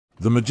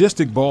The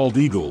majestic bald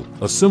eagle,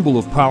 a symbol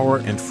of power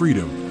and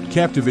freedom,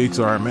 captivates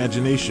our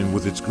imagination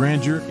with its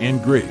grandeur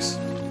and grace.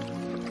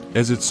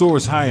 As it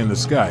soars high in the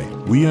sky,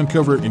 we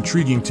uncover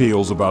intriguing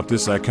tales about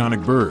this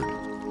iconic bird.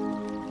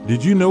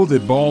 Did you know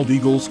that bald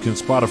eagles can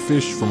spot a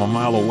fish from a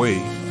mile away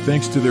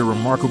thanks to their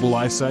remarkable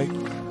eyesight?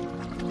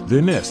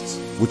 Their nests,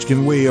 which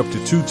can weigh up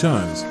to 2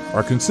 tons,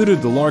 are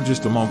considered the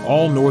largest among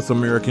all North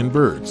American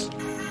birds.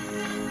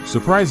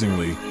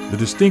 Surprisingly, the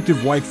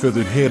distinctive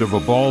white-feathered head of a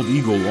bald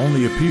eagle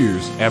only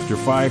appears after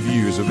 5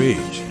 years of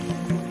age.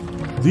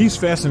 These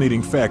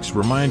fascinating facts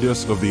remind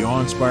us of the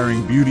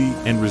awe-inspiring beauty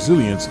and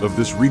resilience of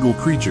this regal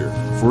creature,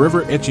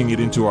 forever etching it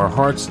into our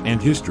hearts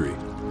and history.